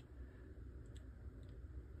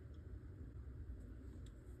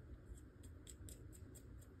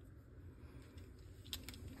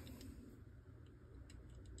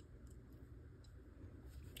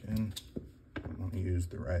 And I'm going to use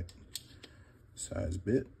the right size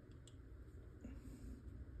bit.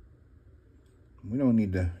 We don't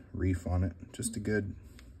need to reef on it, just a good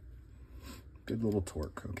little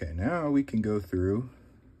torque. Okay, now we can go through.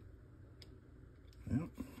 Well,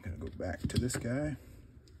 gotta go back to this guy.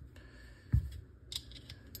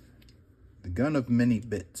 The gun of many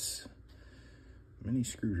bits, many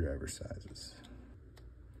screwdriver sizes.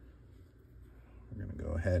 We're gonna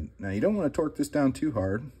go ahead. Now you don't want to torque this down too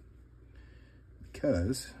hard,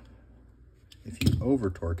 because if you over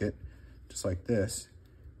torque it, just like this,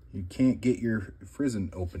 you can't get your frizzen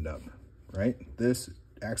opened up, right? This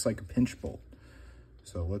acts like a pinch bolt.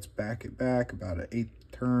 So let's back it back about an 1/8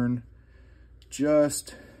 turn.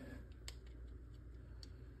 Just,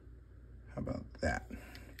 how about that?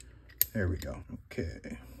 There we go.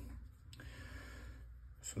 Okay.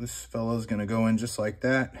 So this fellow's gonna go in just like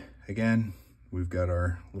that. Again, we've got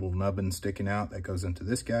our little nubbin sticking out that goes into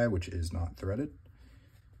this guy, which is not threaded.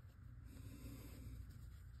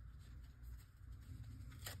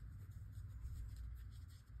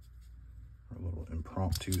 Our little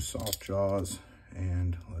impromptu soft jaws.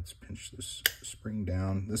 And let's pinch this spring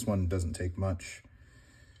down. This one doesn't take much.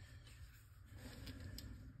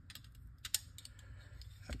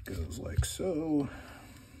 That goes like so.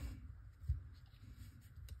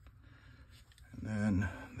 And then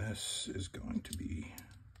this is going to be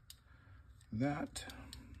that.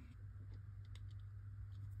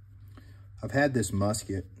 I've had this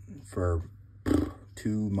musket for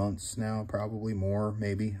 2 months now, probably more,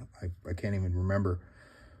 maybe. I can't even remember.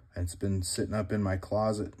 It's been sitting up in my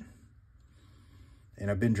closet.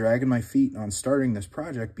 And I've been dragging my feet on starting this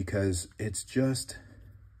project because it's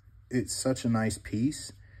such a nice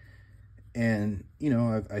piece. And, you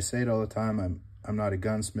know, I say it all the time, I'm not a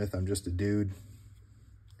gunsmith, I'm just a dude.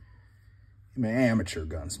 I'm an amateur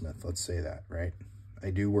gunsmith, let's say that, right?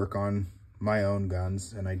 I do work on my own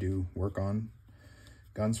guns, and I do work on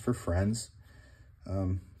guns for friends.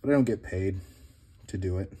 But I don't get paid to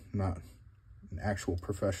do it. I'm not an actual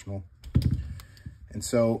professional. And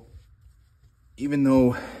so, even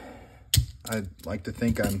though I like to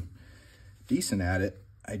think I'm decent at it.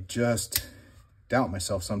 I just doubt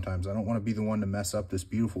myself sometimes. I don't want to be the one to mess up this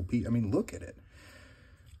beautiful piece. I mean, look at it.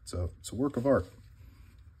 It's a work of art.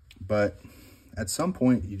 But at some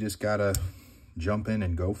point, you just gotta jump in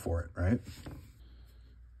and go for it, right?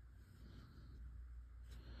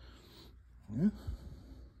 Yeah.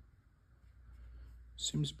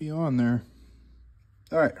 Seems to be on there.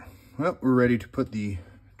 All right, well, we're ready to put the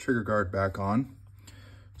trigger guard back on.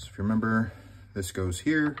 So if you remember, this goes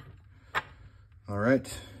here. All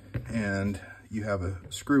right, and you have a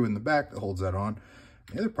screw in the back that holds that on.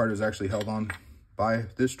 The other part is actually held on by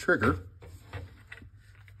this trigger,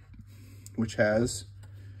 which has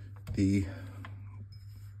the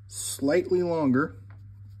slightly longer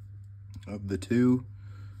of the two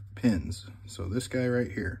pins. So this guy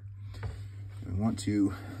right here. I want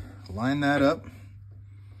to line that up.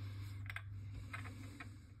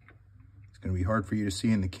 It's going to be hard for you to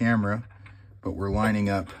see in the camera, but we're lining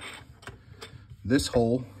up this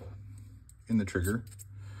hole in the trigger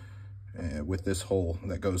with this hole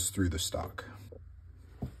that goes through the stock.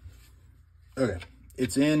 Okay,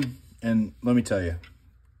 it's in, and let me tell you,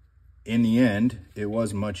 in the end, it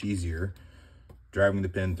was much easier driving the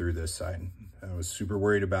pin through this side. I was super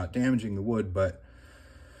worried about damaging the wood, but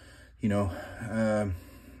you know,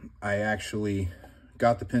 I actually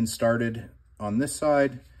got the pin started on this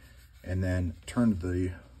side and then turned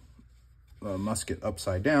the musket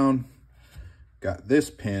upside down, got this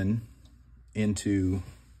pin into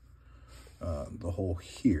the hole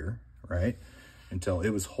here, right? Until it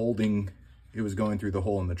was holding, it was going through the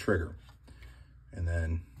hole in the trigger. And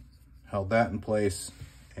then held that in place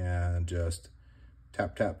and just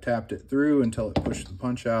tapped it through until it pushed the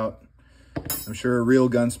punch out. I'm sure a real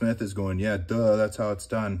gunsmith is going, yeah, duh, that's how it's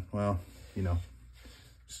done. Well, you know,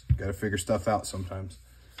 just gotta figure stuff out sometimes.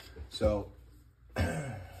 So,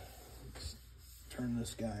 let's turn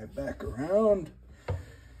this guy back around,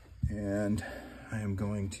 and I am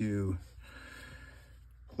going to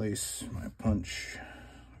place my punch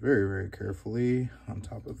very, very carefully on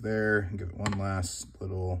top of there and give it one last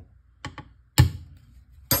little,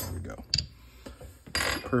 there we go.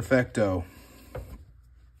 Perfecto.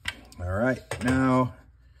 All right, now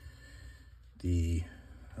the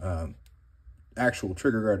actual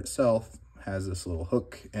trigger guard itself has this little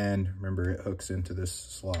hook, and remember, it hooks into this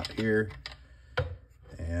slot here.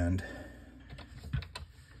 And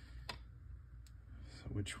so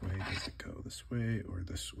which way does it go? This way or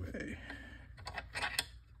this way?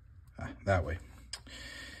 Ah, that way.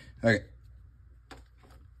 Okay.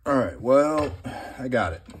 All right, well, I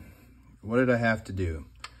got it. What did I have to do?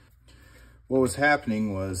 What was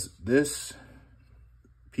happening was this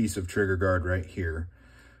piece of trigger guard right here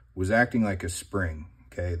was acting like a spring,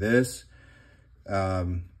 okay? This,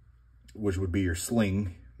 which would be your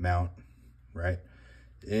sling mount, right?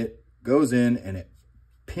 It goes in and it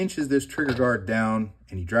pinches this trigger guard down,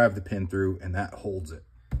 and you drive the pin through, and that holds it.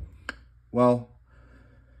 Well,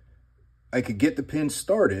 I could get the pin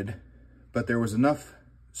started, but there was enough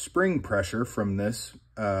spring pressure from this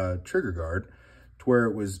trigger guard to where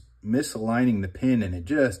it was misaligning the pin, and it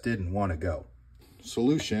just didn't want to go.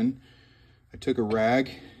 Solution, I took a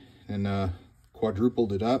rag and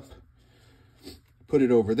quadrupled it up, put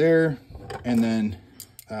it over there, and then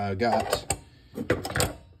got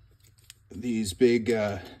these big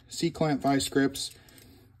C-clamp vice grips,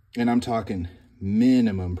 and I'm talking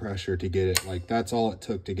minimum pressure to get it, like that's all it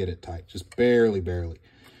took to get it tight, just barely.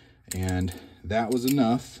 And that was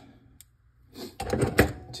enough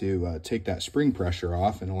to take that spring pressure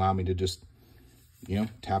off and allow me to just, you know,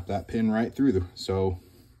 tap that pin right through the, so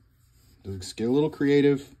just get a little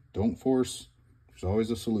creative, don't force, there's always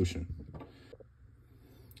a solution.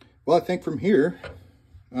 Well, I think from here,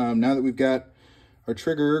 now that we've got our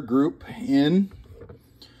trigger group in,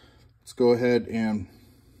 let's go ahead and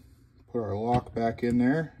put our lock back in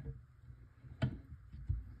there.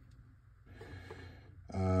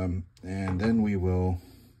 And then we will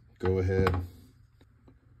go ahead,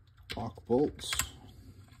 lock bolts.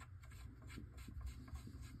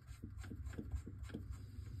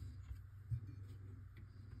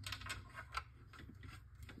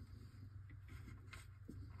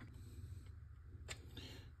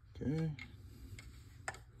 Okay.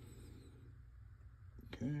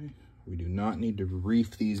 We do not need to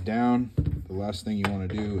reef these down. The last thing you want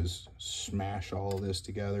to do is smash all of this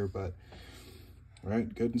together, but all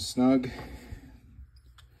right, good and snug.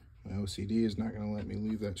 My OCD is not going to let me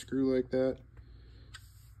leave that screw like that.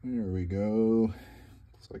 There we go.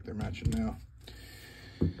 Looks like they're matching now.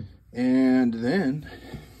 And then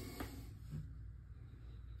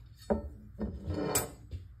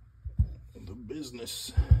the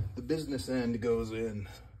business the business end goes in.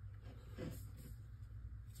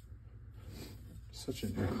 Such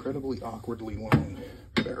an incredibly awkwardly long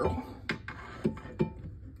barrel.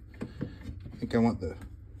 I think I want the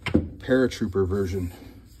paratrooper version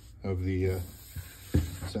of the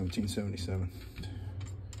 1777.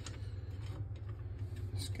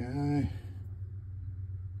 This guy.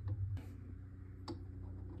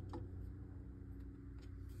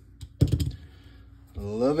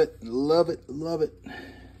 Love it, love it, love it.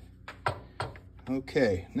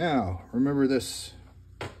 Okay, now remember this.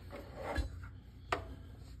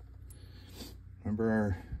 Remember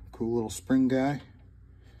our cool little spring guy?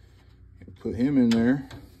 Put him in there.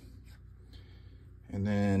 And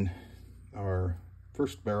then our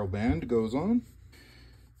first barrel band goes on.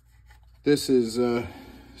 This is a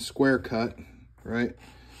square cut, right?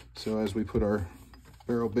 So as we put our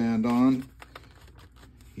barrel band on,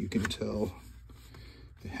 you can tell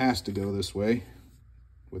it has to go this way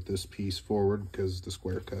with this piece forward because the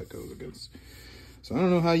square cut goes against. So I don't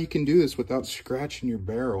know how you can do this without scratching your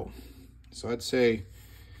barrel. So I'd say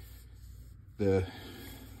the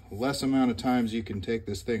less amount of times you can take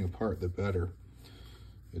this thing apart, the better.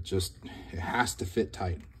 It has to fit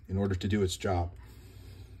tight in order to do its job.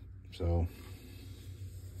 So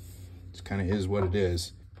it kind of is what it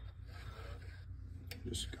is.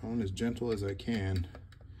 Just going as gentle as I can.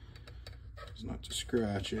 It's not to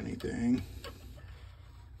scratch anything.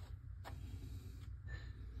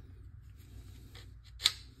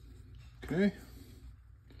 Okay.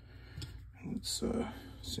 Let's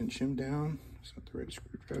cinch him down. Is that the right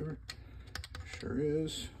screwdriver? Sure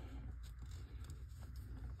is.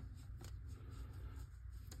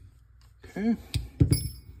 Okay.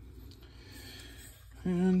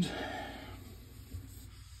 And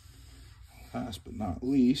last but not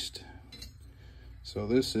least, so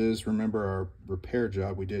this is, remember our repair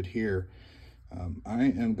job we did here. I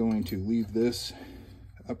am going to leave this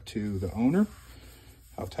up to the owner,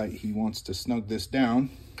 how tight he wants to snug this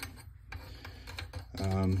down.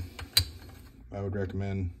 I would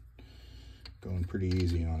recommend going pretty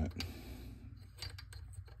easy on it.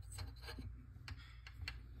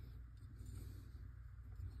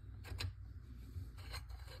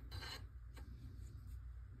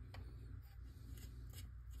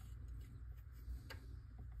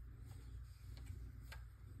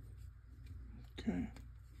 Okay.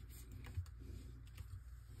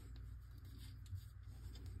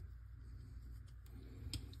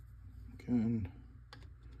 Again,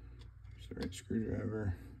 use the right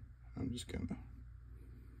screwdriver. I'm just gonna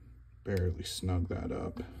barely snug that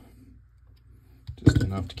up. Just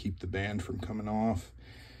enough to keep the band from coming off.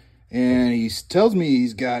 And he tells me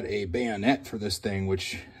he's got a bayonet for this thing,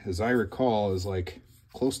 which, as I recall, is like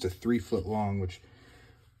close to 3 foot long, which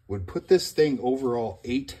would put this thing overall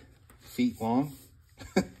 8 feet long.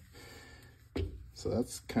 So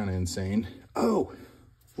that's kind of insane. Oh,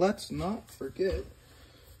 let's not forget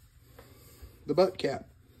the butt cap.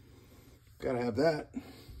 Gotta have that.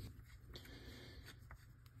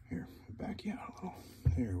 Here, back you out a little.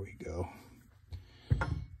 There we go.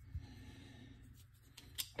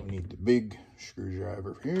 We need the big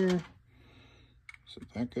screwdriver here. So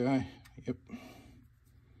that guy, yep.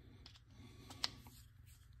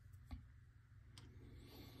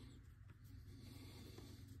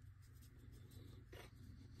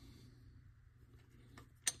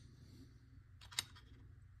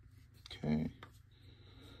 Okay.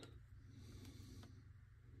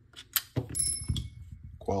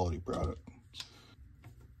 Quality product.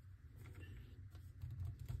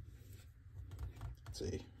 It's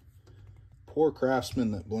a poor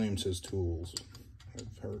craftsman that blames his tools,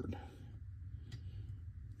 I've heard.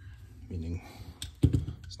 Meaning,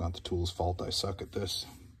 it's not the tool's fault, I suck at this.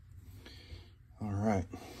 All right.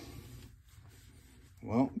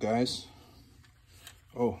 Well, guys.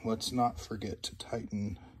 Oh, let's not forget to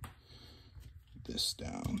tighten this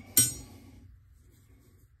down.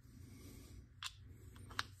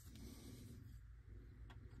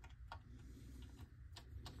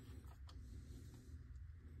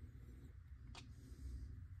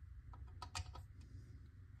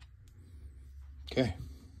 Okay,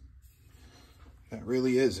 that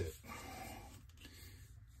really is it.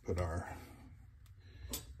 Put our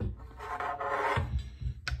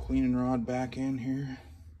cleaning rod back in here.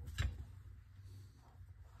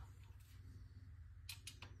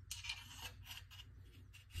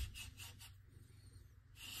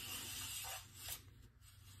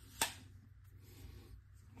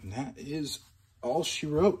 And that is all she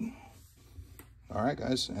wrote. All right,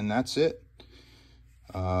 guys, and that's it.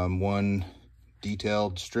 One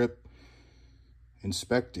detailed strip,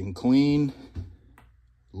 inspect and clean,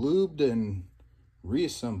 lubed and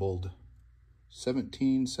reassembled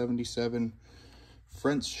 1777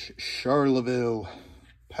 French Charleville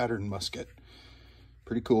pattern musket.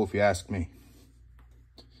 Pretty cool if you ask me.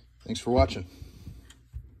 Thanks for watching.